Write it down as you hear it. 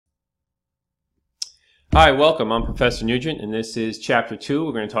Hi, welcome. I'm Professor Nugent, and this is Chapter 2.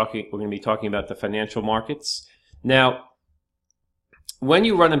 We're going to be talking about the financial markets. Now, when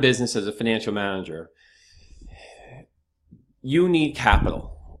you run a business as a financial manager, you need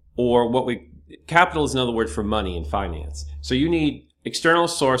capital, capital is another word for money in finance. So you need external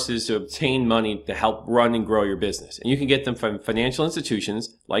sources to obtain money to help run and grow your business. And you can get them from financial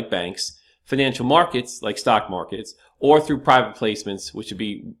institutions like banks, financial markets like stock markets, or through private placements, which would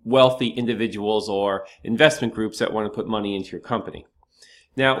be wealthy individuals or investment groups that want to put money into your company.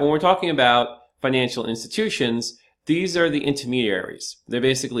 Now, when we're talking about financial institutions, these are the intermediaries. They're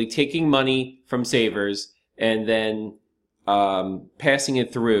basically taking money from savers and then passing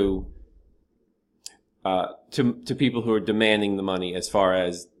it through to people who are demanding the money as far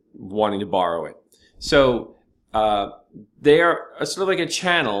as wanting to borrow it. So they are sort of like a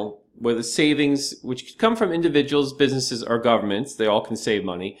channel where the savings, which come from individuals, businesses, or governments, they all can save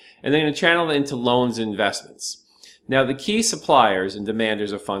money, and they're going to channel it into loans and investments. Now, the key suppliers and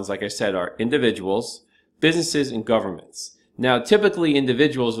demanders of funds, like I said, are individuals, businesses, and governments. Now, typically,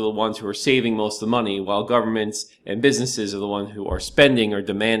 individuals are the ones who are saving most of the money, while governments and businesses are the ones who are spending or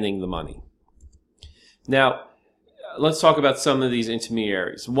demanding the money. Now, let's talk about some of these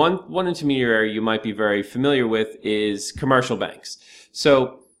intermediaries. One intermediary you might be very familiar with is commercial banks.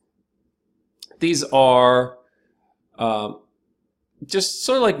 So these are just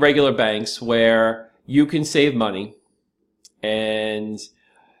sort of like regular banks where you can save money and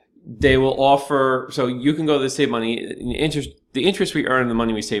they will offer, so you can go to save money. The interest we earn on the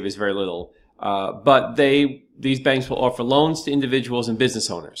money we save is very little, but these banks will offer loans to individuals and business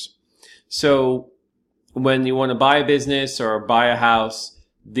owners. So when you want to buy a business or buy a house,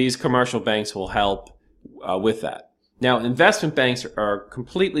 these commercial banks will help with that. Now, investment banks are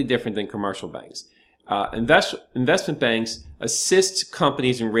completely different than commercial banks. Investment banks assist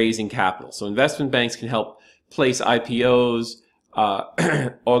companies in raising capital. So investment banks can help place IPOs,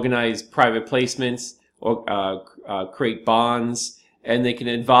 organize private placements, or create bonds, and they can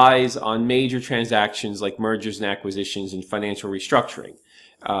advise on major transactions like mergers and acquisitions and financial restructuring.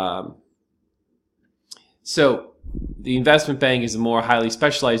 So the investment bank is a more highly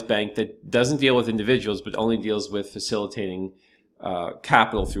specialized bank that doesn't deal with individuals, but only deals with facilitating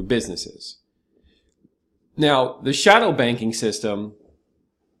capital through businesses. Now, the shadow banking system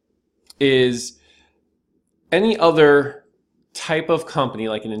is any other type of company,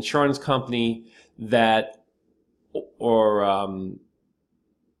 like an insurance company or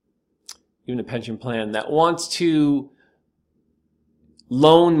even a pension plan that wants to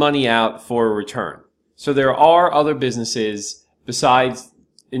loan money out for a return. So there are other businesses besides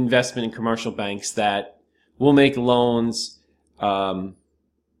investment and commercial banks that will make loans to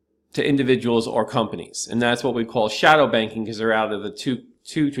individuals or companies. And that's what we call shadow banking because they're out of the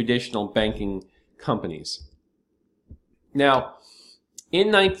two traditional banking companies. Now,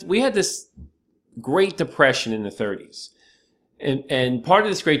 we had this Great Depression in the 30s. And part of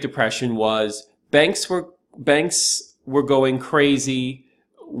this Great Depression was banks were going crazy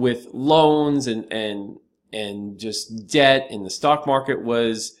with loans and just debt, and the stock market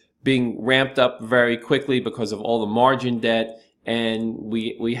was being ramped up very quickly because of all the margin debt, and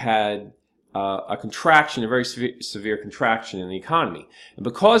we had a contraction, a very severe contraction in the economy. And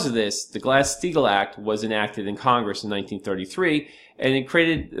because of this, the Glass-Steagall Act was enacted in Congress in 1933, and it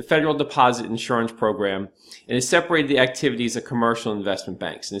created the Federal Deposit Insurance Program, and it separated the activities of commercial and investment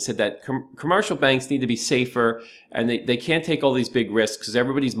banks. And it said that commercial banks need to be safer, and they can't take all these big risks because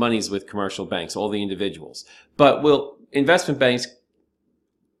everybody's money is with commercial banks, all the individuals. But investment banks,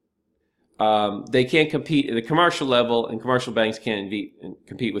 they can't compete at the commercial level, and commercial banks can't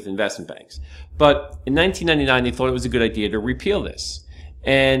compete with investment banks. But in 1999, they thought it was a good idea to repeal this.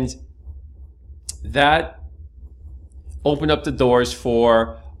 And that opened up the doors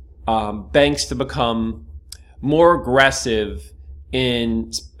for banks to become more aggressive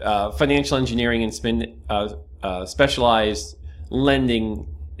in financial engineering and specialized lending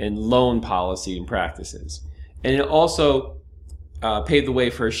and loan policy and practices. And it also paved the way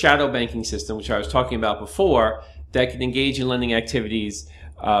for a shadow banking system, which I was talking about before, that can engage in lending activities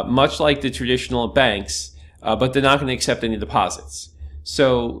much like the traditional banks, but they're not going to accept any deposits.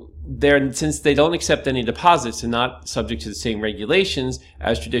 So since they don't accept any deposits, they're not subject to the same regulations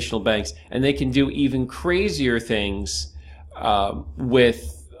as traditional banks, and they can do even crazier things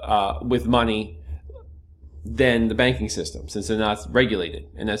with money than the banking system, since they're not regulated.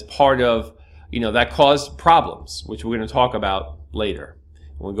 And that's part of, that caused problems, which we're going to talk about later.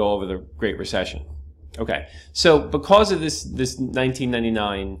 We'll go over the Great Recession. Okay, so because of this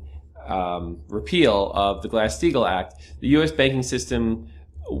 1999 repeal of the Glass-Steagall Act, the U.S. banking system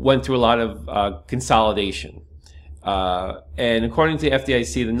went through a lot of consolidation. And according to the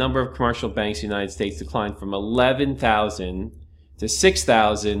FDIC, the number of commercial banks in the United States declined from 11,000 to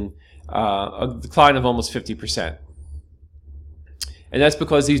 6,000, a decline of almost 50%. And that's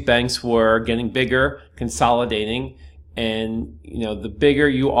because these banks were getting bigger, consolidating, and the bigger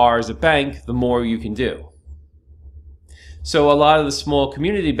you are as a bank, the more you can do. So a lot of the small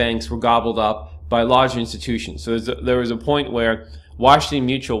community banks were gobbled up by larger institutions. So there was a point where Washington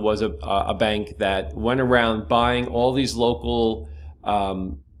Mutual was a bank that went around buying all these local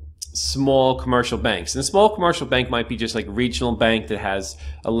small commercial banks. And a small commercial bank might be just like a regional bank that has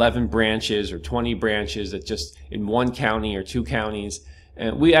 11 branches or 20 branches that just in one county or two counties.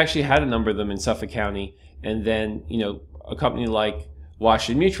 And we actually had a number of them in Suffolk County. And then, a company like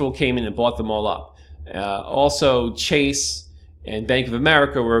Washington Mutual came in and bought them all up. Also, Chase and Bank of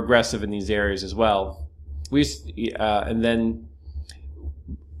America were aggressive in these areas as well. And then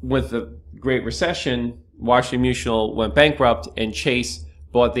with the Great Recession, Washington Mutual went bankrupt, and Chase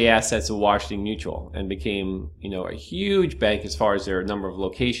bought the assets of Washington Mutual and became, a huge bank as far as their number of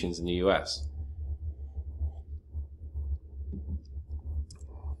locations in the U.S.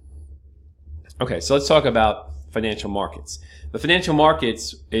 Okay, so let's talk about financial markets. The financial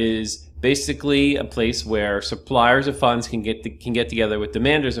markets is basically a place where suppliers of funds can get together with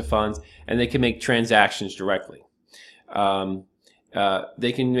demanders of funds, and they can make transactions directly.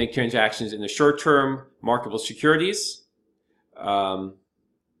 They can make transactions in the short-term marketable securities. And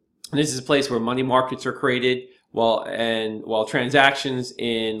this is a place where money markets are created, while transactions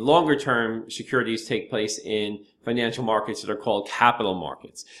in longer-term securities take place in financial markets that are called capital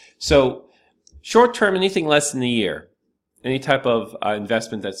markets. So short-term, anything less than a year, any type of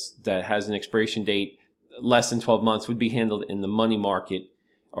investment that has an expiration date less than 12 months would be handled in the money market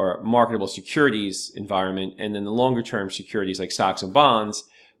or marketable securities environment, and then the longer-term securities like stocks and bonds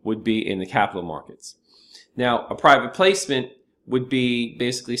would be in the capital markets. Now, a private placement would be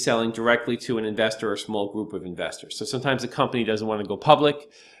basically selling directly to an investor or a small group of investors. So sometimes a company doesn't want to go public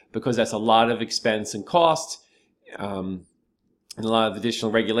because that's a lot of expense and cost, and a lot of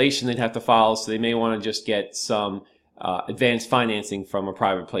additional regulation they'd have to follow, so they may want to just get some advanced financing from a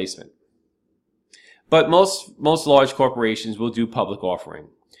private placement. But most large corporations will do public offering,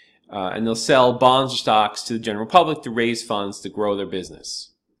 and they'll sell bonds or stocks to the general public to raise funds to grow their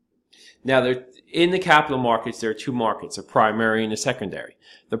business. Now, in the capital markets, there are two markets, a primary and a secondary.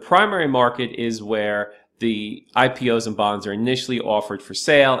 The primary market is where the IPOs and bonds are initially offered for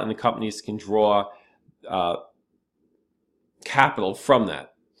sale, and the companies can draw capital from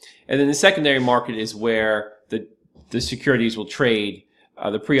that. And then the secondary market is where the securities will trade,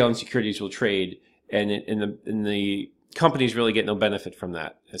 the pre-owned securities will trade, and the companies really get no benefit from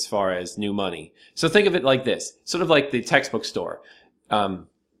that as far as new money. So think of it like this, sort of like the textbook store.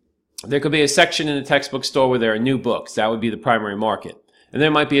 There could be a section in the textbook store where there are new books. That would be the primary market. And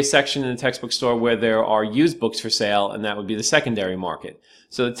there might be a section in the textbook store where there are used books for sale, and that would be the secondary market.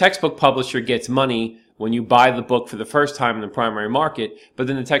 So the textbook publisher gets money when you buy the book for the first time in the primary market, but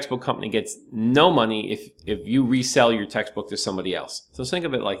then the textbook company gets no money if you resell your textbook to somebody else. So think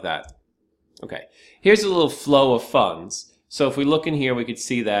of it like that. Okay, here's a little flow of funds. So if we look in here, we could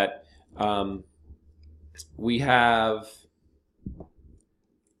see that we have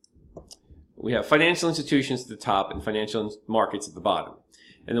financial institutions at the top and financial markets at the bottom.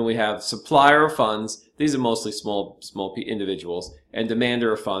 And then we have supplier of funds. These are mostly small individuals, and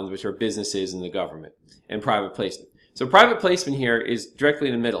demander of funds, which are businesses and the government, and private placement. So private placement here is directly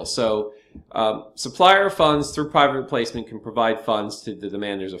in the middle. So supplier of funds through private placement can provide funds to the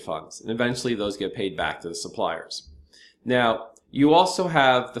demanders of funds, and eventually those get paid back to the suppliers. Now, you also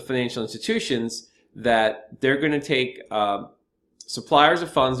have the financial institutions that they're going to take suppliers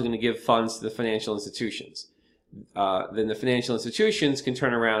of funds are going to give funds to the financial institutions. Then the financial institutions can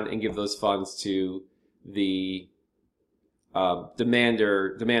turn around and give those funds to the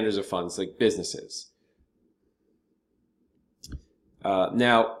demanders of funds, like businesses.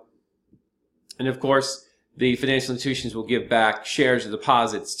 Now, and of course, the financial institutions will give back shares of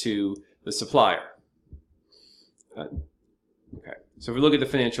deposits to the supplier. Okay, so if we look at the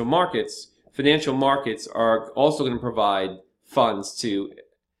financial markets are also going to provide funds to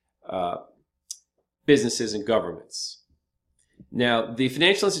businesses and governments. Now, the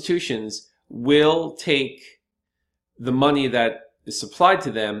financial institutions will take the money that is supplied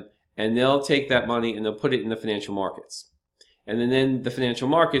to them, and they'll take that money and they'll put it in the financial markets. And then the financial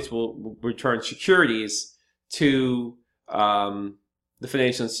markets will return securities to the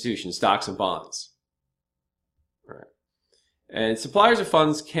financial institutions, stocks and bonds. All right. And suppliers of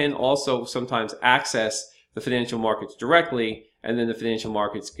funds can also sometimes access the financial markets directly, and then the financial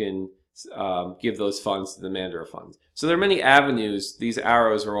markets can give those funds to the manager of funds. So there are many avenues. These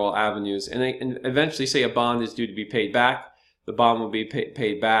arrows are all avenues, and eventually, say a bond is due to be paid back, the bond will be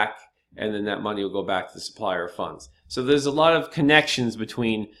paid back, and then that money will go back to the supplier of funds. So there's a lot of connections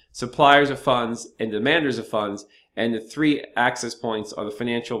between suppliers of funds and demanders of funds, and the three access points are the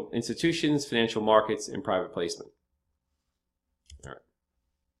financial institutions, financial markets, and private placement. All right.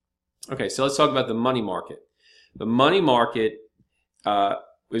 Okay, so let's talk about the money market. The money market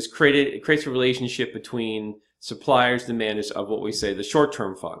it creates a relationship between suppliers and demanders of what we say the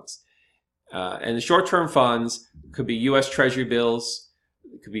short-term funds. And the short-term funds could be U.S. Treasury bills,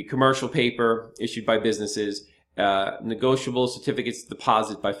 it could be commercial paper issued by businesses, negotiable certificates of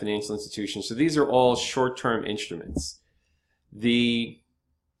deposit by financial institutions. So these are all short-term instruments. You're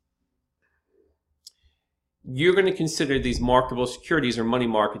going to consider these marketable securities or money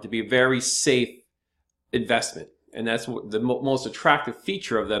market to be a very safe investment. And that's what the most attractive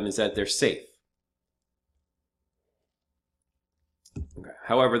feature of them is, that they're safe. Okay.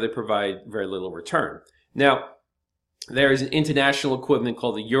 However, they provide very little return. Now, there is an international equivalent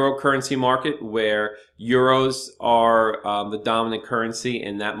called the euro currency market, where euros are the dominant currency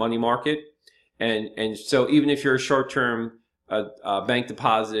in that money market. And so even if you're a short-term bank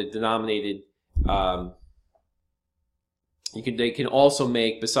deposit denominated, they can also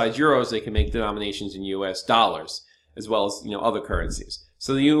make, besides euros, they can make denominations in U.S. dollars as well as other currencies.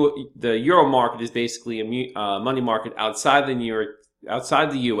 So the euro market is basically a money market outside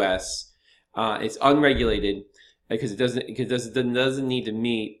the U.S. It's unregulated because it doesn't need to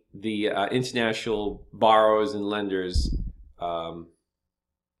meet the international borrowers and lenders.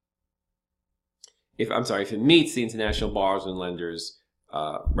 If it meets the international borrowers and lenders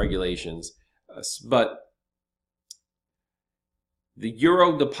regulations, but the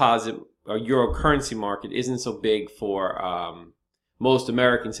euro deposit or euro currency market isn't so big for most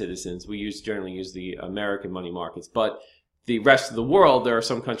American citizens. We generally use the American money markets, but the rest of the world, there are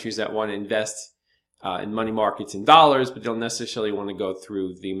some countries that want to invest in money markets in dollars, but don't necessarily want to go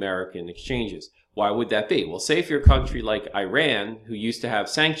through the American exchanges. Why would that be? Well, say if you're a country like Iran, who used to have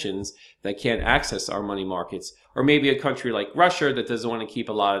sanctions that can't access our money markets, or maybe a country like Russia that doesn't want to keep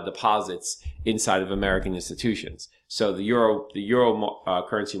a lot of deposits inside of American institutions. So the euro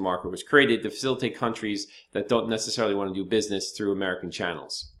currency market was created to facilitate countries that don't necessarily want to do business through American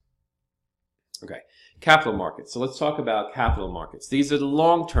channels. Okay, capital markets. So let's talk about capital markets. These are the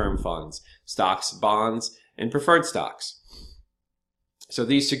long-term funds, stocks, bonds, and preferred stocks. So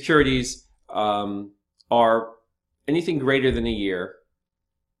these securities are anything greater than a year,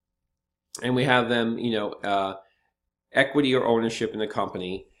 and we have them, equity or ownership in the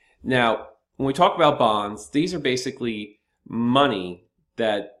company. Now, when we talk about bonds, these are basically money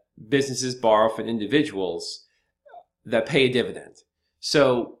that businesses borrow from individuals that pay a dividend.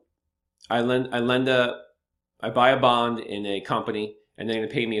 So I buy a bond in a company, and they're going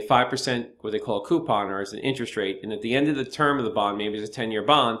to pay me a 5%, what they call a coupon, or as an interest rate. And at the end of the term of the bond, maybe it's a 10-year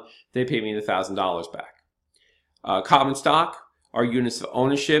bond, they pay me the $1,000 back. Common stock are units of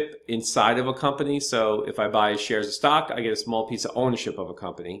ownership inside of a company. So if I buy shares of stock, I get a small piece of ownership of a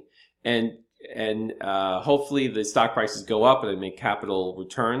company. And hopefully the stock prices go up and I make capital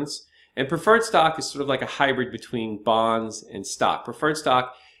returns. And preferred stock is sort of like a hybrid between bonds and stock. Preferred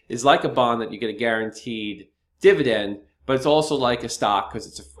stock is like a bond that you get a guaranteed dividend, but it's also like a stock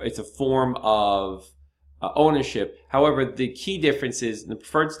because it's a form of ownership. However, the key difference is in the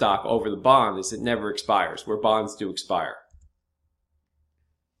preferred stock over the bond is it never expires, where bonds do expire.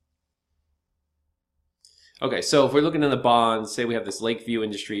 Okay, so if we're looking at the bonds, say we have this Lakeview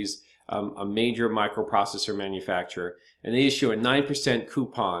Industries, a major microprocessor manufacturer, and they issue a 9%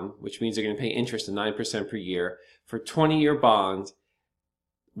 coupon, which means they're going to pay interest of 9% per year for a 20-year bond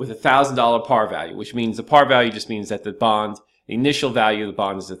with a $1,000 par value, which means the par value just means that the initial value of the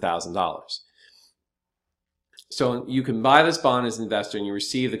bond is $1,000. So you can buy this bond as an investor and you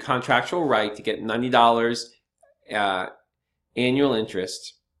receive the contractual right to get $90 annual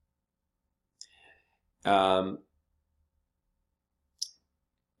interest.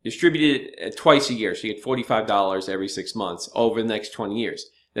 Distributed twice a year, so you get $45 every 6 months over the next 20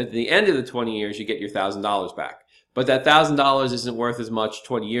 years. At the end of the 20 years, you get your $1,000 back. But that $1,000 isn't worth as much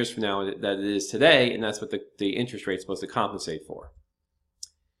 20 years from now that it is today, and that's what the interest rate is supposed to compensate for.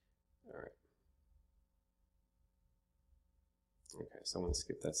 All right. Okay, so I'm going to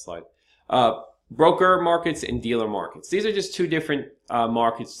skip that slide. Broker markets and dealer markets. These are just two different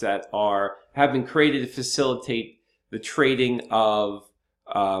markets that have been created to facilitate the trading of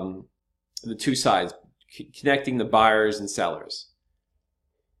the two sides, connecting the buyers and sellers.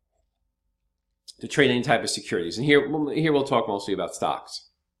 to trade any type of securities. And here we'll talk mostly about stocks.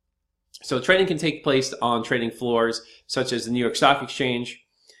 So trading can take place on trading floors such as the New York Stock Exchange,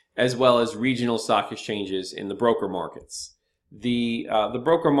 as well as regional stock exchanges in the broker markets. The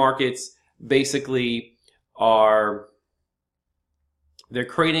broker markets basically they're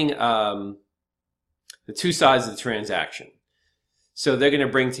creating the two sides of the transaction. So they're going to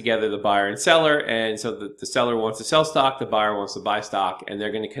bring together the buyer and seller, and so the seller wants to sell stock, the buyer wants to buy stock, and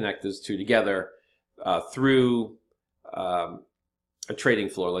they're going to connect those two together through a trading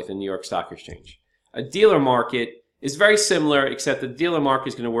floor like the New York Stock Exchange. A dealer market is very similar, except the dealer market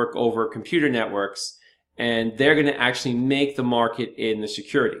is going to work over computer networks, and they're going to actually make the market in the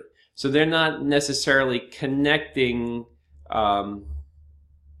security. So they're not necessarily connecting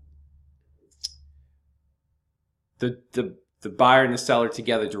the buyer and the seller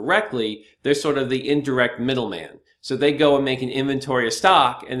together directly. They're sort of the indirect middleman. So they go and make an inventory of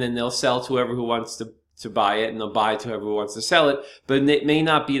stock, and then they'll sell to whoever who wants to buy it, and they'll buy to whoever who wants to sell it. But it may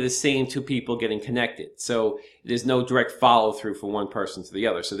not be the same two people getting connected. So there's no direct follow through from one person to the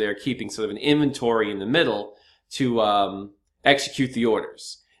other. So they're keeping sort of an inventory in the middle to execute the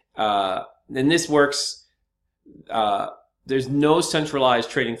orders. And this works. There's no centralized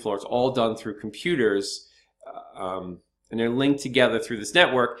trading floor. It's all done through computers. And they're linked together through this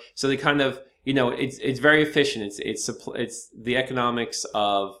network, so they kind of, it's very efficient. It's the economics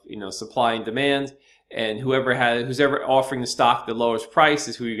of supply and demand, and who's ever offering the stock the lowest price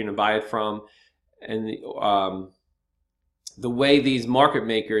is who you're going to buy it from. And the way these market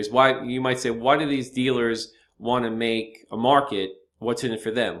makers, why you might say, why do these dealers want to make a market? What's in it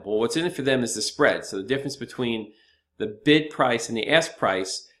for them? Well, what's in it for them is the spread. So the difference between the bid price and the ask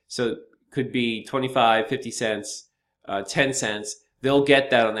price. So it could be 25, 50 cents. 10 cents, they'll get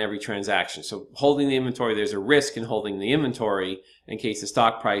that on every transaction. So holding the inventory, there's a risk in holding the inventory in case the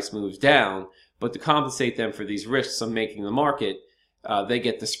stock price moves down, but to compensate them for these risks of making the market, they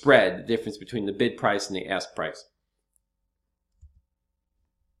get the spread, the difference between the bid price and the ask price.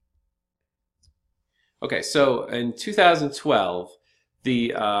 Okay, so in 2012,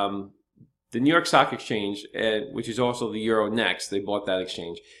 the New York Stock Exchange, which is also the Euronext, they bought that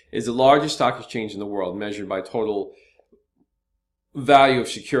exchange, is the largest stock exchange in the world measured by total value of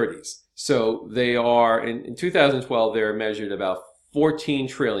securities. So they are, in 2012, they were measured about 14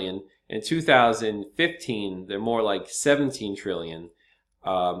 trillion. In 2015, they're more like 17 trillion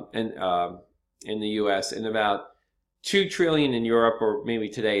in the US, and about 2 trillion in Europe, or maybe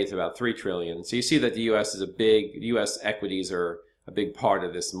today it's about 3 trillion. So you see that the US equities are a big part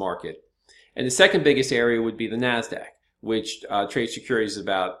of this market. And the second biggest area would be the NASDAQ, which trades securities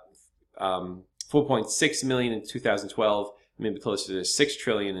about 4.6 million in 2012, maybe closer to 6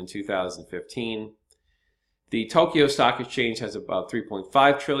 trillion in 2015. The Tokyo Stock Exchange has about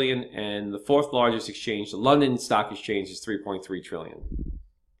 3.5 trillion, and the fourth largest exchange, the London Stock Exchange, is 3.3 trillion.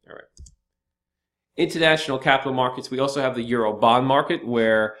 All right. International capital markets, we also have the Euro bond market,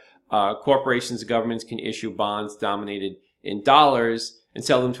 where corporations and governments can issue bonds denominated in dollars and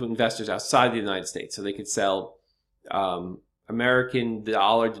sell them to investors outside the United States. So they could sell American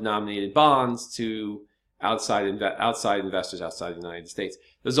dollar-denominated bonds to outside investors outside the United States.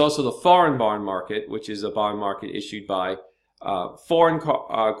 There's also the foreign bond market, which is a bond market issued by foreign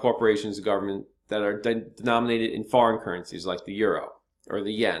corporations and government that are denominated in foreign currencies like the euro or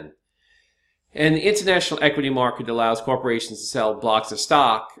the yen. And the international equity market allows corporations to sell blocks of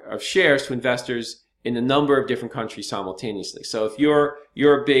stock, of shares, to investors in a number of different countries simultaneously. So if you're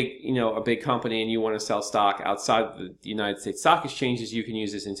a big company and you want to sell stock outside the United States stock exchanges, you can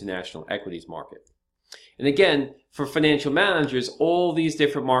use this international equities market. And again, for financial managers, all these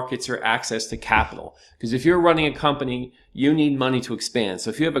different markets are access to capital. Because if you're running a company, you need money to expand. So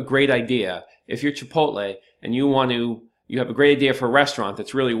if you have a great idea, if you're Chipotle and you have a great idea for a restaurant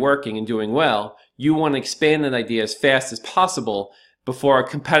that's really working and doing well, you want to expand that idea as fast as possible before a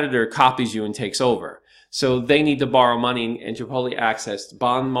competitor copies you and takes over. So they need to borrow money, and Chipotle accessed the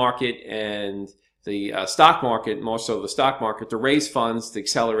bond market and the stock market, more so the stock market, to raise funds to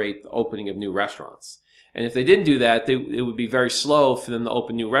accelerate the opening of new restaurants. And if they didn't do that, it would be very slow for them to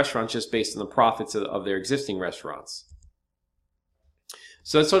open new restaurants just based on the profits of their existing restaurants.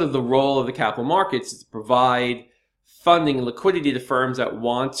 So that's sort of the role of the capital markets, is to provide funding and liquidity to firms that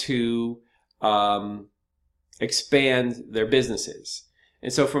want to expand their businesses.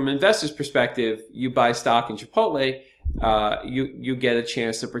 And so from an investor's perspective, you buy stock in Chipotle, you get a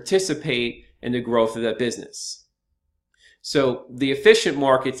chance to participate in the growth of that business. So the efficient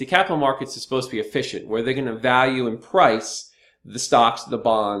markets, the capital markets, are supposed to be efficient, where they're going to value and price the stocks, the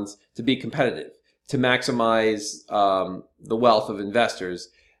bonds, to be competitive, to maximize the wealth of investors.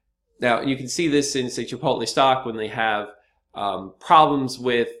 Now, you can see this in, say, Chipotle stock when they have problems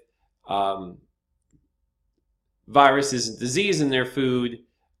with viruses and disease in their food,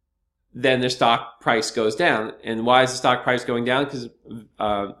 then their stock price goes down. And why is the stock price going down? Because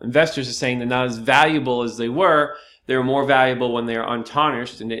investors are saying they're not as valuable as they were. They were more valuable when they were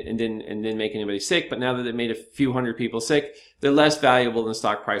untarnished and didn't make anybody sick. But now that they made a few hundred people sick, they're less valuable and the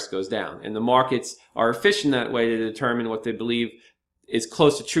stock price goes down. And the markets are efficient that way to determine what they believe is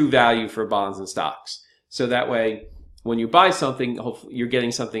close to true value for bonds and stocks. So that way, when you buy something, hopefully you're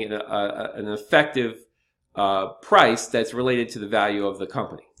getting something at an effective price that's related to the value of the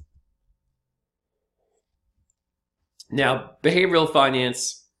company. Now, behavioral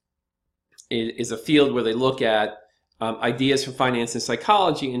finance is a field where they look at ideas from finance and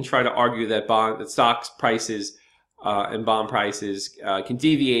psychology and try to argue that stocks prices and bond prices can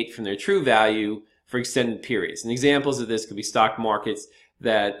deviate from their true value for extended periods. And examples of this could be stock markets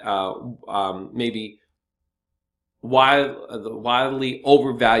that maybe wildly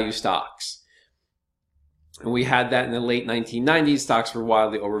overvalue stocks. And we had that in the late 1990s. Stocks were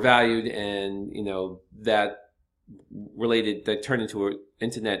wildly overvalued, and that turned into an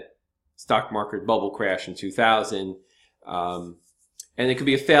internet stock market bubble crash in 2000. And it could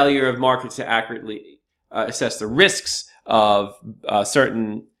be a failure of markets to accurately assess the risks of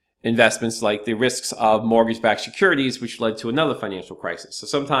certain investments, like the risks of mortgage-backed securities, which led to another financial crisis. So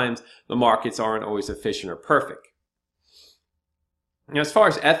sometimes the markets aren't always efficient or perfect. Now, as far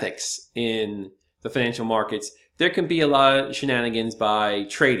as ethics in the financial markets, there can be a lot of shenanigans by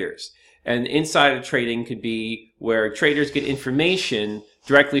traders. And insider trading could be where traders get information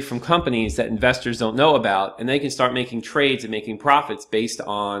directly from companies that investors don't know about, and they can start making trades and making profits based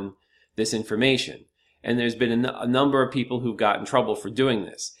on this information. And there's been a number of people who've got in trouble for doing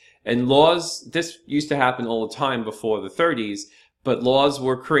this. And laws, this used to happen all the time before the 30s, but laws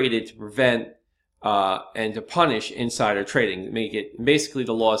were created to prevent and to punish insider trading. Basically,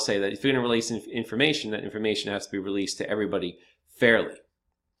 the laws say that if you're going to release information, that information has to be released to everybody fairly.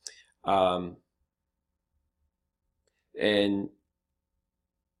 And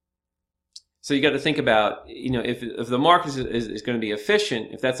so you got to think about, if the market is going to be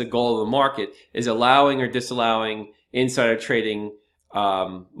efficient, if that's a goal of the market, is allowing or disallowing insider trading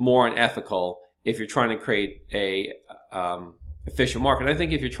more unethical if you're trying to create a efficient market. I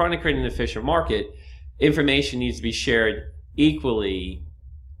think if you're trying to create an efficient market, information needs to be shared equally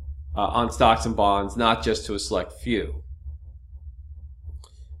on stocks and bonds, not just to a select few.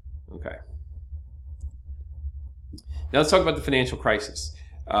 Okay. Now let's talk about the financial crisis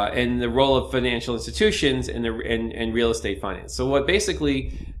and the role of financial institutions and real estate finance. So what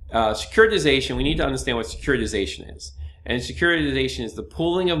basically securitization, we need to understand what securitization is. And securitization is the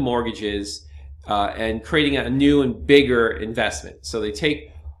pooling of mortgages and creating a new and bigger investment. So they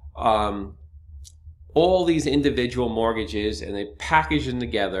take all these individual mortgages and they package them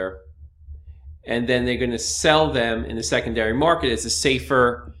together, and then they're going to sell them in the secondary market as a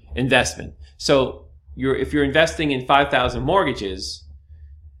safer investment. So if you're investing in 5,000 mortgages,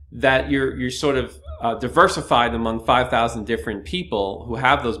 that you're sort of diversified among 5,000 different people who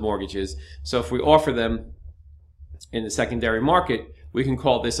have those mortgages. So if we offer them in the secondary market, we can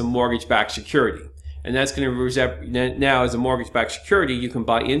call this a mortgage-backed security. And that's going to now, as a mortgage-backed security, you can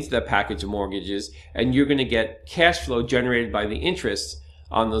buy into that package of mortgages, and you're going to get cash flow generated by the interest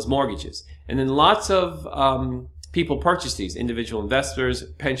on those mortgages. And then lots of people purchase these, individual investors,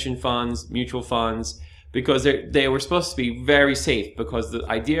 pension funds, mutual funds, because they were supposed to be very safe, because the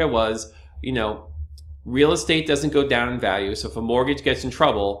idea was, real estate doesn't go down in value. So if a mortgage gets in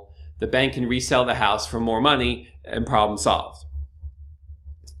trouble, the bank can resell the house for more money and problem solved.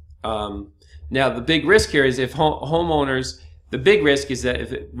 Now, the big risk here is if the big risk is that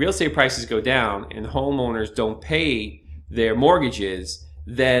if real estate prices go down and homeowners don't pay their mortgages,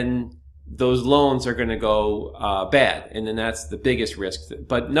 then those loans are going to go bad. And then that's the biggest risk.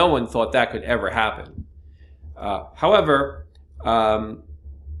 But no one thought that could ever happen. However, for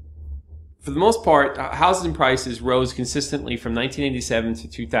the most part, housing prices rose consistently from 1987 to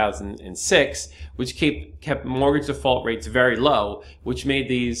 2006, which kept mortgage default rates very low, which made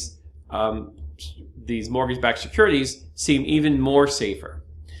these mortgage-backed securities seem even more safer.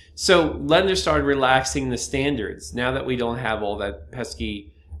 So lenders started relaxing the standards. Now that we don't have all that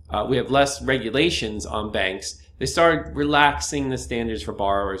pesky, we have less regulations on banks, they started relaxing the standards for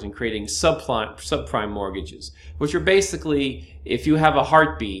borrowers and creating subprime mortgages, which are basically, if you have a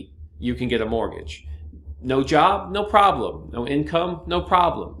heartbeat, you can get a mortgage. No job, no problem. No income, no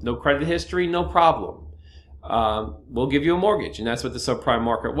problem. No credit history, no problem. We'll give you a mortgage. And that's what the subprime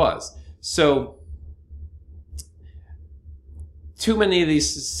market was. So too many of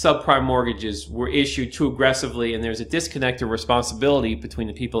these subprime mortgages were issued too aggressively, and there's a disconnect of responsibility between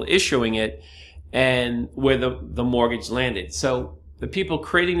the people issuing it and where the mortgage landed. So the people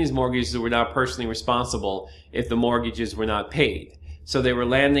creating these mortgages were not personally responsible if the mortgages were not paid. So they were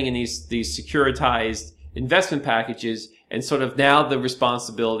landing in these securitized investment packages, and sort of now the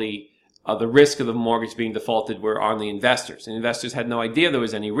responsibility of the risk of the mortgage being defaulted were on the investors. And investors had no idea there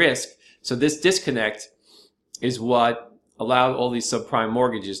was any risk. So this disconnect is what allowed all these subprime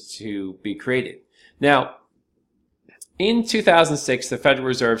mortgages to be created. Now, in 2006, the Federal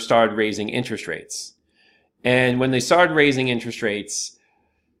Reserve started raising interest rates. And when they started raising interest rates,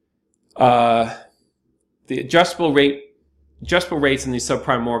 the adjustable rates in these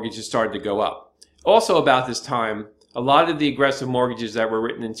subprime mortgages started to go up. Also about this time, a lot of the aggressive mortgages that were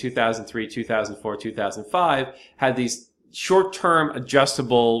written in 2003, 2004, 2005 had these short-term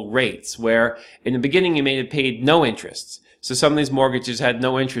adjustable rates where in the beginning you may have paid no interest. So some of these mortgages had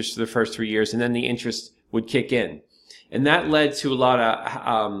no interest for the first 3 years, and then the interest would kick in. And that led to a lot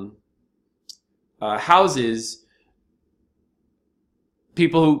of houses,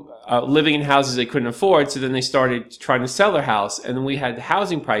 people who living in houses they couldn't afford, so then they started trying to sell their house, and then we had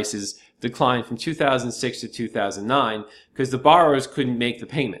housing prices decline from 2006 to 2009 because the borrowers couldn't make the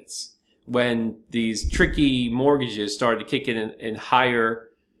payments when these tricky mortgages started to kick in higher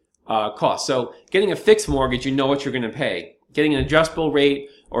costs. So getting a fixed mortgage, you know what you're going to pay. Getting an adjustable rate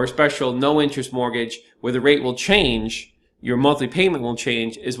or a special no-interest mortgage where the rate will change, your monthly payment will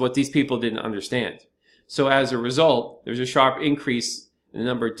change, is what these people didn't understand. So as a result, there's a sharp increase in the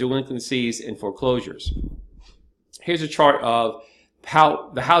number of delinquencies and foreclosures. Here's a chart of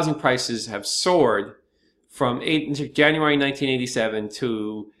how the housing prices have soared from January 1987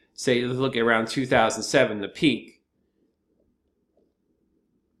 to, say, let's look at around 2007, the peak.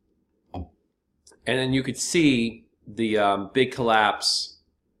 And then you could see the big collapse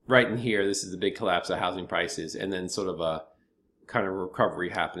right in here. This is the big collapse of housing prices, and then sort of a kind of recovery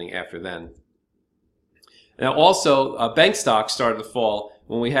happening after then. Now also, bank stocks started to fall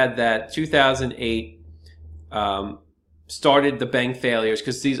when we had that 2008 started the bank failures,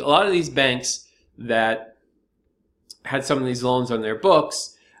 because a lot of these banks that had some of these loans on their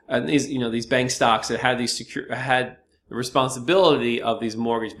books, and these bank stocks that had had the responsibility of these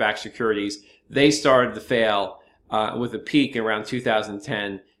mortgage-backed securities, they started to fail with a peak around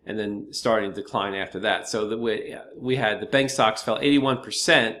 2010, and then starting to decline after that. So we had the bank stocks fell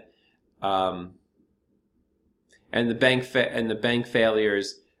 81%, and the bank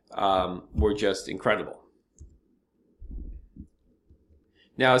failures were just incredible.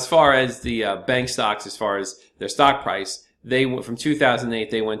 Now, as far as the bank stocks, as far as their stock price, they went from 2008.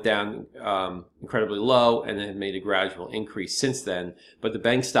 They went down incredibly low, and then made a gradual increase since then. But the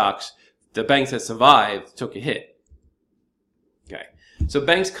bank stocks, the banks that survived, took a hit. Okay, so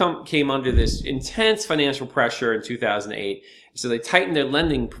banks came under this intense financial pressure in 2008. So they tightened their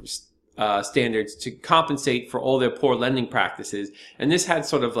lending standards to compensate for all their poor lending practices. And this had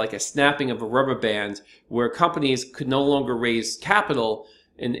sort of like a snapping of a rubber band where companies could no longer raise capital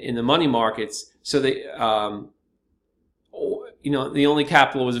in the money markets. So they, the only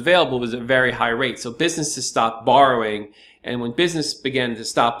capital was available was at a very high rate. So businesses stopped borrowing. And when business began to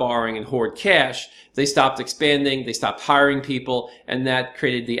stop borrowing and hoard cash, they stopped expanding, they stopped hiring people, and that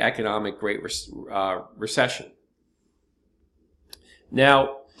created the economic Great Recession.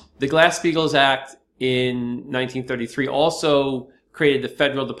 Now, the Glass-Steagall Act in 1933 also created the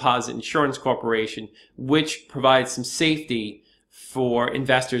Federal Deposit Insurance Corporation, which provides some safety for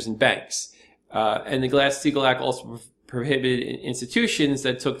investors and banks. And the Glass-Steagall Act also prohibited institutions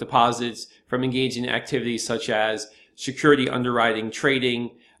that took deposits from engaging in activities such as security underwriting,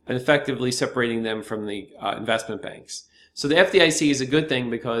 trading, and effectively separating them from the investment banks. So the FDIC is a good thing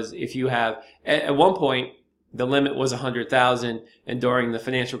because if you have, at one point, the limit was 100,000, and during the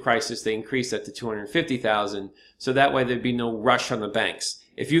financial crisis, they increased that to 250,000. So that way there'd be no rush on the banks.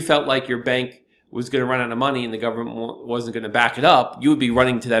 If you felt like your bank was going to run out of money and the government wasn't going to back it up, you would be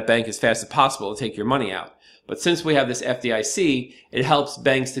running to that bank as fast as possible to take your money out. But since we have this FDIC, it helps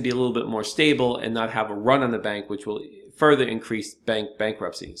banks to be a little bit more stable and not have a run on the bank, which will further increase bank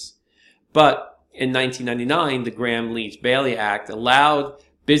bankruptcies. But in 1999, the Gramm-Leach-Bailey Act allowed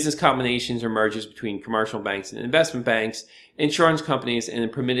business combinations or mergers between commercial banks and investment banks, insurance companies, and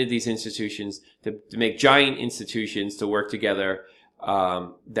it permitted these institutions to make giant institutions to work together.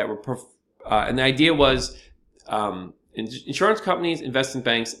 And the idea was insurance companies, investment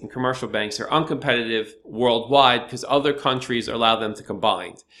banks, and commercial banks are uncompetitive worldwide because other countries allow them to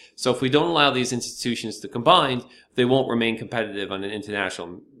combine. So if we don't allow these institutions to combine, they won't remain competitive on an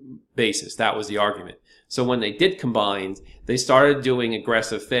international basis. That was the argument. So when they did combine, they started doing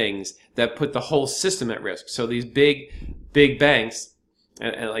aggressive things that put the whole system at risk. So these big banks,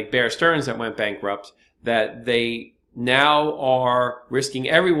 and like Bear Stearns that went bankrupt, that they now are risking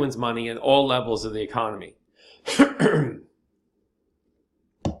everyone's money at all levels of the economy.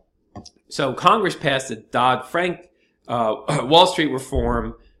 So Congress passed the Dodd-Frank Wall Street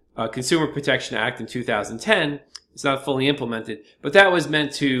Reform Consumer Protection Act in 2010. It's not fully implemented, but that was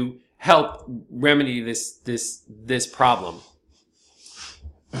meant to help remedy this problem.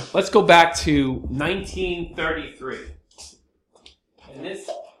 Let's go back to 1933. And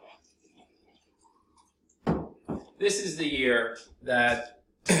this is the year that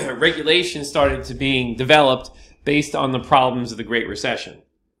regulations started to being developed based on the problems of the Great Recession.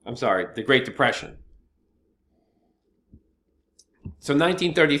 I'm sorry, the Great Depression. So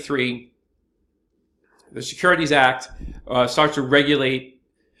 1933, the Securities Act starts to regulate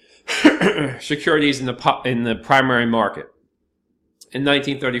securities in the primary market. In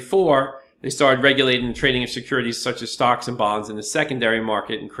 1934, they started regulating the trading of securities such as stocks and bonds in the secondary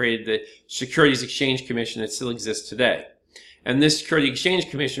market and created the Securities Exchange Commission that still exists today. And this Securities Exchange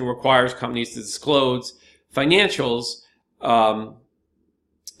Commission requires companies to disclose financials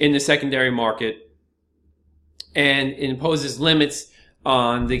in the secondary market, and it imposes limits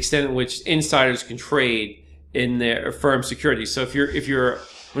on the extent in which insiders can trade in their firm securities. So if you're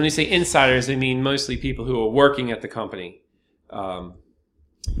when they say insiders, they mean mostly people who are working at the company.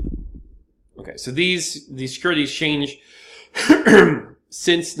 Okay, so these securities exchange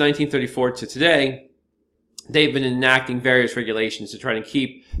since 1934 to today, they've been enacting various regulations to try to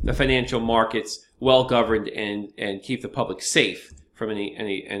keep the financial markets well governed and keep the public safe from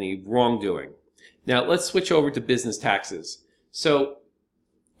any wrongdoing. Now let's switch over to business taxes. So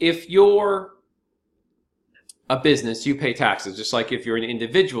if you're a business, you pay taxes, just like if you're an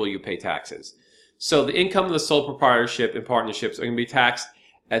individual, you pay taxes. So the income of the sole proprietorship and partnerships are going to be taxed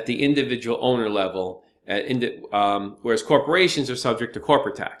at the individual owner level, whereas corporations are subject to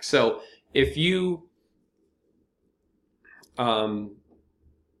corporate tax. So if you have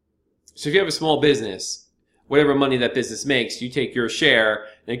a small business, whatever money that business makes, you take your share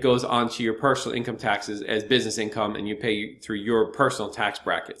and it goes onto your personal income taxes as business income, and you pay through your personal tax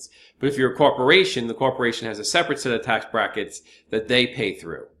brackets. But if you're a corporation, the corporation has a separate set of tax brackets that they pay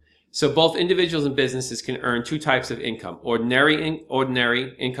through. So both individuals and businesses can earn two types of income: ordinary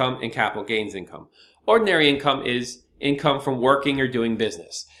income and capital gains income. Ordinary income is income from working or doing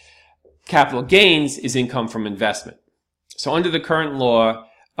business. Capital gains is income from investment. So under the current law,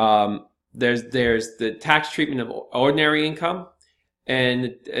 there's the tax treatment of ordinary income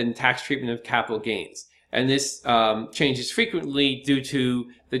and tax treatment of capital gains. And this changes frequently due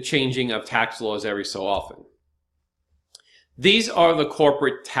to the changing of tax laws every so often. These are the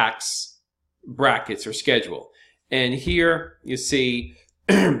corporate tax brackets or schedule. And here you see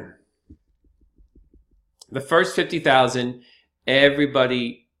the first $50,000 every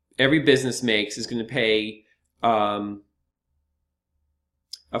business makes is going to pay a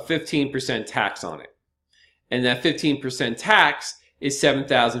 15% tax on it. And that 15% tax is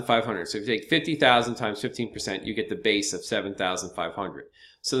 $7,500. So if you take 50,000 times 15%, you get the base of $7,500.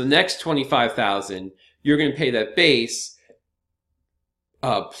 So the next $25,000, you're going to pay that base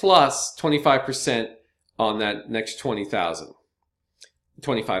plus 25% on that next $25,000,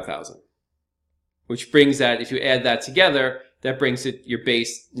 which brings that, if you add that together, that brings your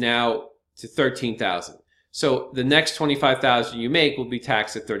base now to $13,000. So the next $25,000 you make will be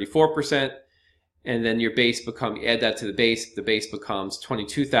taxed at 34%, and then your base add that to the base becomes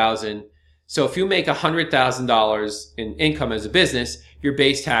 $22,000. So if you make $100,000 in income as a business, your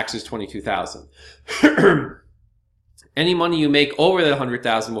base tax is $22,000. Any money you make over that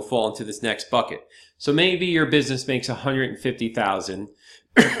 $100,000 will fall into this next bucket. So maybe your business makes $150,000.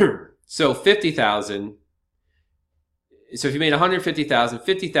 So $50,000. So if you made $150,000,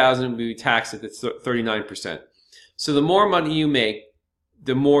 $50,000 will be taxed at 39%. So the more money you make,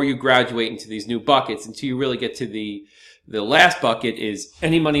 the more you graduate into these new buckets until you really get to the last bucket is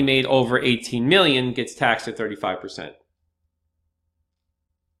any money made over 18 million gets taxed at 35%.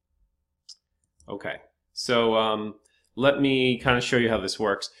 Okay. So let me kind of show you how this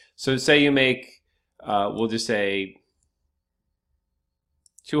works. So say you make, we'll just say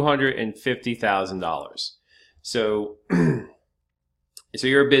 $250,000. So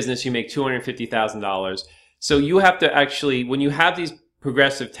you're a business, you make $250,000. So you have to actually, when you have these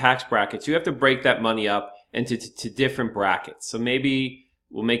progressive tax brackets, you have to break that money up into different brackets. So maybe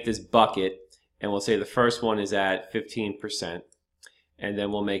we'll make this bucket and we'll say the first one is at 15%. And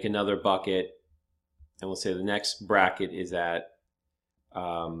then we'll make another bucket and we'll say the next bracket is at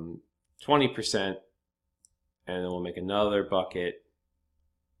 20%. and then we'll make another bucket,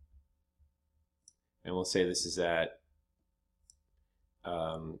 and we'll say this is at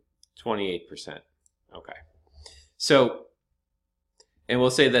 28%. Okay. So, and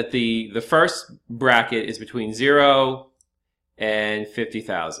we'll say that the first bracket is between 0 and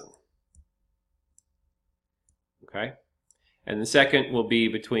 50,000. Okay. And the second will be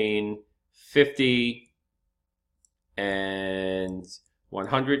between 50 and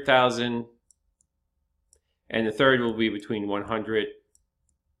 100,000. And the third will be between 100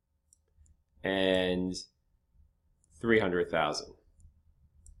 and 300,000.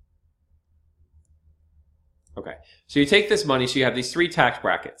 Okay, so you take this money, so you have these three tax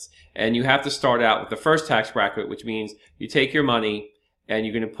brackets, and you have to start out with the first tax bracket, which means you take your money and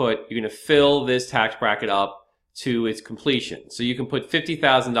you're going to fill this tax bracket up to its completion. So you can put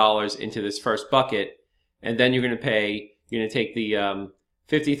 $50,000 into this first bucket, and then you're going to take the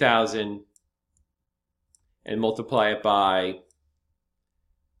 50,000 and multiply it by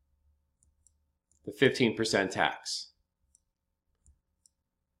the 15% tax,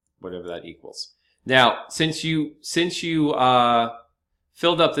 whatever that equals. Now, since you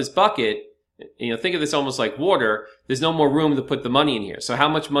filled up this bucket, think of this almost like water. There's no more room to put the money in here. So how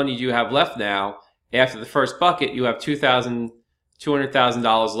much money do you have left now? After the first bucket, you have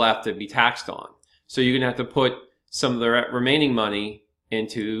 $200,000 left to be taxed on. So you're going to have to put some of the remaining money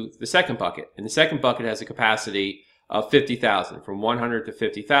into the second bucket. And the second bucket has a capacity of 50,000. From 100 to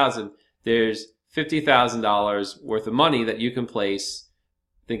 50,000, there's $50,000 worth of money that you can place.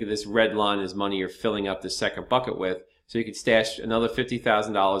 Think of this red line as money you're filling up the second bucket with. So you could stash another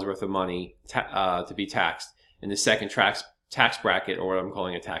 $50,000 worth of money to be taxed in the second tax bracket, or what I'm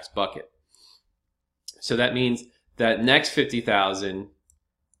calling a tax bucket. So that means that next $50,000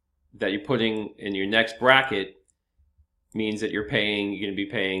 that you're putting in your next bracket means that you're going to be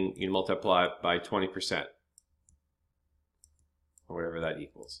paying, you multiply it by 20%, or whatever that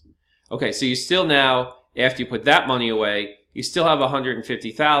equals. Okay, so you still now, after you put that money away, you still have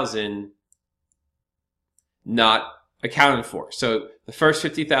 150,000 not accounted for. So the first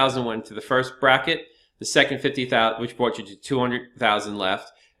 50,000 went to the first bracket, the second 50,000, which brought you to 200,000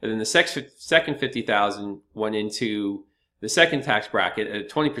 left, and then the second 50,000 went into the second tax bracket at a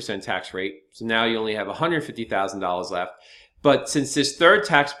 20% tax rate. So now you only have $150,000 left. But since this third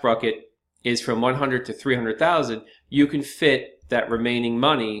tax bracket is from 100 to 300,000, you can fit that remaining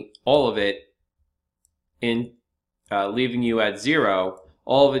money, all of it, in leaving you at 0.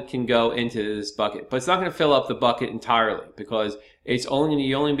 All of it can go into this bucket, but it's not going to fill up the bucket entirely, because you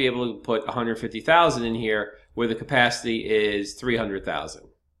only be able to put 150,000 in here where the capacity is 300,000.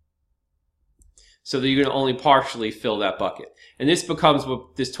 So that you're going to only partially fill that bucket, and this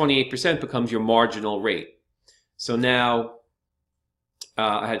 28% becomes your marginal rate. So now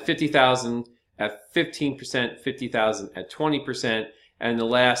I had 50,000 at 15%, 50,000 at 20%, and the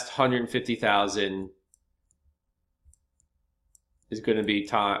last 150,000 is going to be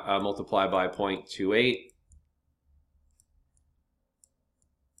multiplied by 0.28.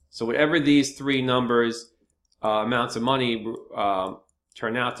 So whatever these three numbers, amounts of money,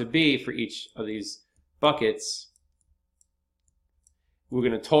 turn out to be for each of these buckets, we're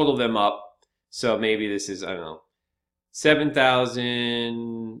going to total them up. So maybe this is, I don't know,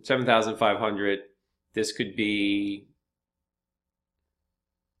 7,500. This could be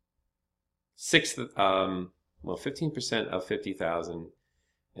 15% of 50,000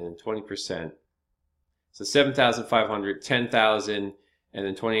 and then 20%. So 7,500, 10,000, and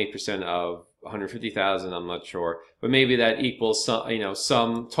then 28% of 150,000. I'm not sure, but maybe that equals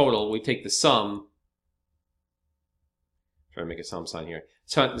some total. We take the sum. Try to make a sum sign here.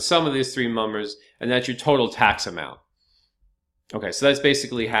 So the sum of these three numbers, and that's your total tax amount. Okay, so that's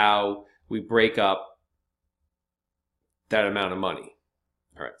basically how we break up that amount of money.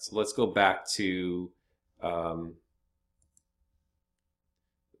 All right, so let's go back to the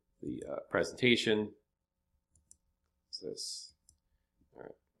presentation. This. All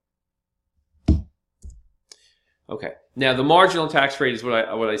right. Okay. Now the marginal tax rate is what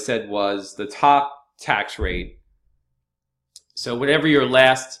I said was the top tax rate. So whatever your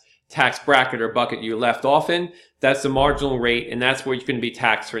last tax bracket or bucket you left off in, that's the marginal rate, and that's where you're going to be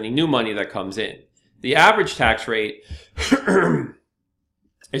taxed for any new money that comes in. The average tax rate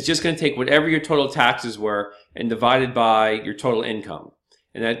is just going to take whatever your total taxes were and divide it by your total income,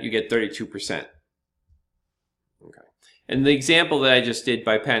 and that you get 32%. Okay. And the example that I just did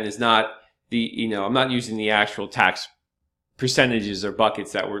by pen is not I'm not using the actual tax percentages or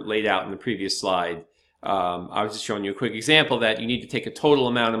buckets that were laid out in the previous slide. I was just showing you a quick example that you need to take a total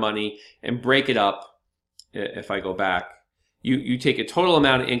amount of money and break it up, if I go back, you take a total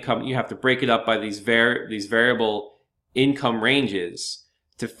amount of income and you have to break it up by these variable income ranges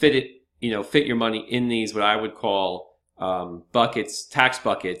to fit it, fit your money in these, what I would call buckets, tax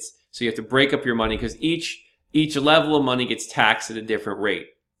buckets. So you have to break up your money because each level of money gets taxed at a different rate.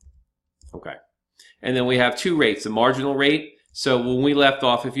 Okay. And then we have two rates, the marginal rate. So when we left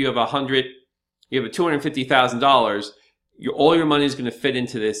off, if you have $250,000, all your money is going to fit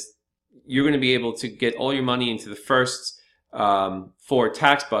into this. You're going to be able to get all your money into the first 4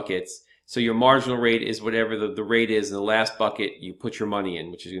 tax buckets. So your marginal rate is whatever the rate is in the last bucket you put your money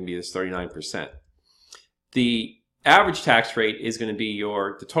in, which is going to be this 39%. The average tax rate is going to be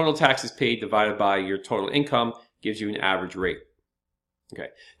the total taxes paid divided by your total income, gives you an average rate. Okay.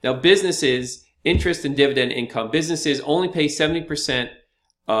 Now businesses, interest and dividend income, businesses only pay 70%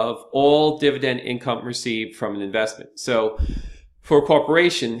 of all dividend income received from an investment. So for a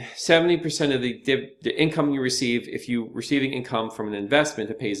corporation, 70% of the income you receive, if you're receiving income from an investment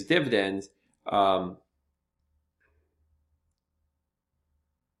that pays a dividend, the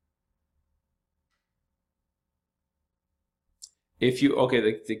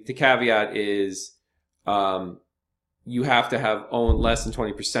caveat is you have to have owned less than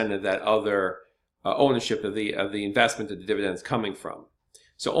 20% of that other ownership of the investment that the dividend is coming from.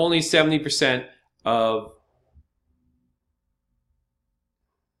 So only 70% of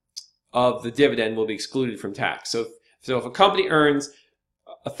the dividend will be excluded from tax. So if a company earns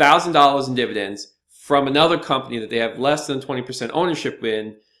 $1,000 in dividends from another company that they have less than 20% ownership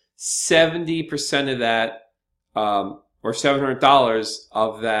in, 70% of that, or $700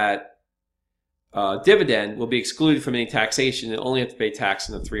 of that dividend will be excluded from any taxation and only have to pay tax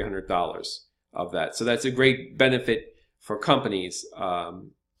on the $300 of that. So that's a great benefit for companies.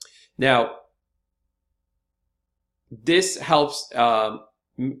 Now, this helps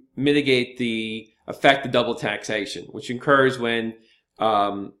mitigate the effect of double taxation, which occurs when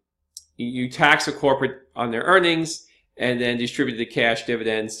you tax a corporate on their earnings and then distribute the cash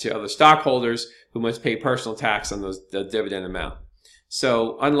dividends to other stockholders who must pay personal tax on the dividend amount.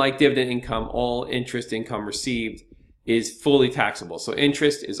 So unlike dividend income, all interest income received is fully taxable. So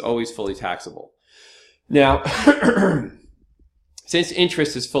interest is always fully taxable. Now, since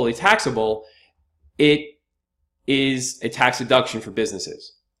interest is fully taxable, it is a tax deduction for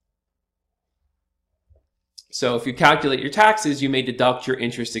businesses. So if you calculate your taxes, you may deduct your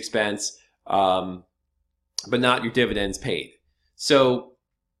interest expense, but not your dividends paid. So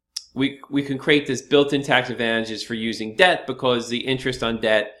we can create this built-in tax advantages for using debt because the interest on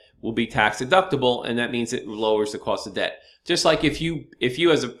debt will be tax deductible, and that means it lowers the cost of debt. Just like if you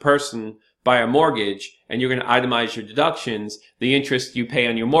as a person buy a mortgage and you're going to itemize your deductions, the interest you pay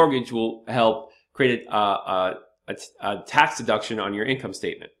on your mortgage will help create a tax deduction on your income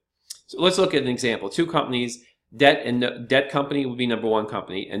statement. So let's look at an example. Two companies, debt company will be number one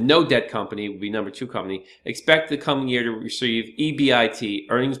company, and no debt company will be number two company. Expect the coming year to receive EBIT,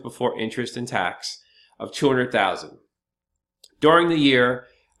 earnings before interest and tax, of $200,000. During the year,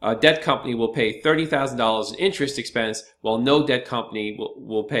 a debt company will pay $30,000 in interest expense, while no debt company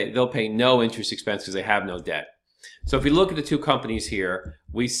they'll pay no interest expense because they have no debt. So if we look at the two companies here,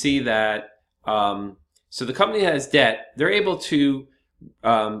 we see that so the company that has debt, they're able to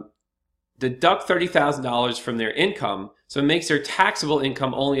deduct $30,000 from their income, so it makes their taxable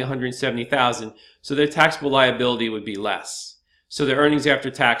income only $170,000. So their taxable liability would be less. So their earnings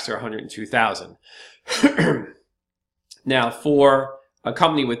after tax are $102,000. Now, for a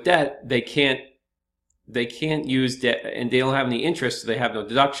company with debt, they can't use debt, and they don't have any interest, so they have no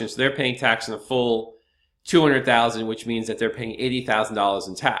deduction. So they're paying tax on the full $200,000, which means that they're paying $80,000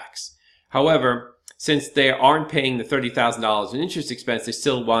 in tax. However, since they aren't paying the $30,000 in interest expense, they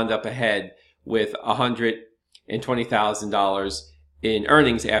still wound up ahead with $120,000 in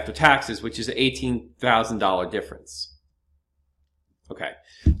earnings after taxes, which is an $18,000 difference. Okay,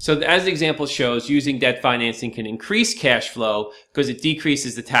 so as the example shows, using debt financing can increase cash flow because it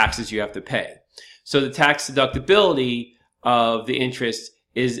decreases the taxes you have to pay. So the tax deductibility of the interest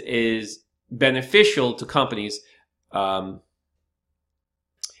is beneficial to companies,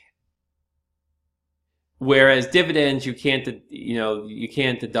 whereas dividends you can't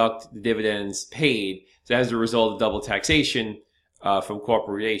deduct the dividends paid as a result of double taxation from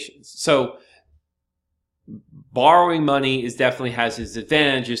corporations. So borrowing money definitely has its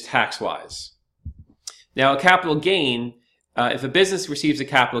advantages tax-wise. Now, a capital gain, if a business receives a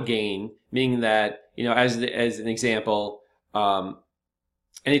capital gain, meaning that, as an example,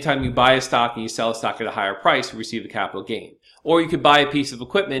 anytime you buy a stock and you sell a stock at a higher price, you receive a capital gain. Or you could buy a piece of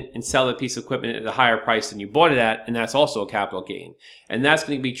equipment and sell a piece of equipment at a higher price than you bought it at, and that's also a capital gain. And that's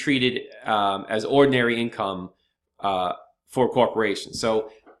going to be treated as ordinary income for corporations.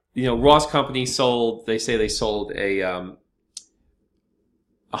 So, Ross Company sold, they say they sold a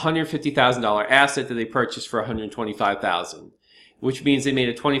 $150,000 asset that they purchased for $125,000, which means they made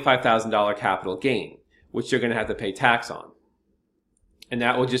a $25,000 capital gain, which they're going to have to pay tax on. And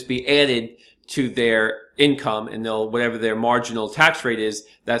that will just be added to their income, and whatever their marginal tax rate is,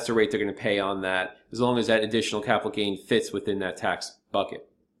 that's the rate they're going to pay on that, as long as that additional capital gain fits within that tax bucket.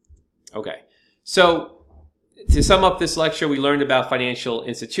 Okay, so to sum up this lecture, we learned about financial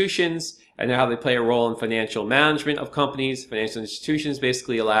institutions and how they play a role in financial management of companies. Financial institutions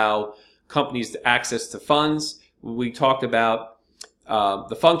basically allow companies access to funds. We talked about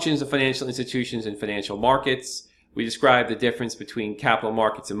the functions of financial institutions and financial markets. We described the difference between capital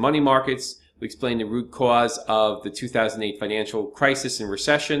markets and money markets. We explained the root cause of the 2008 financial crisis and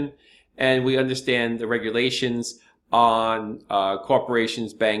recession. And we understand the regulations on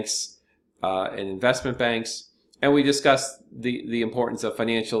corporations, banks, and investment banks. And we discussed the importance of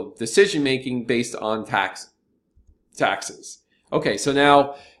financial decision-making based on taxes. Okay, so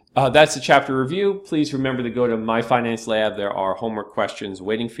now that's the chapter review. Please remember to go to My Finance Lab. There are homework questions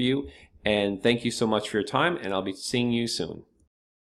waiting for you. And thank you so much for your time, and I'll be seeing you soon.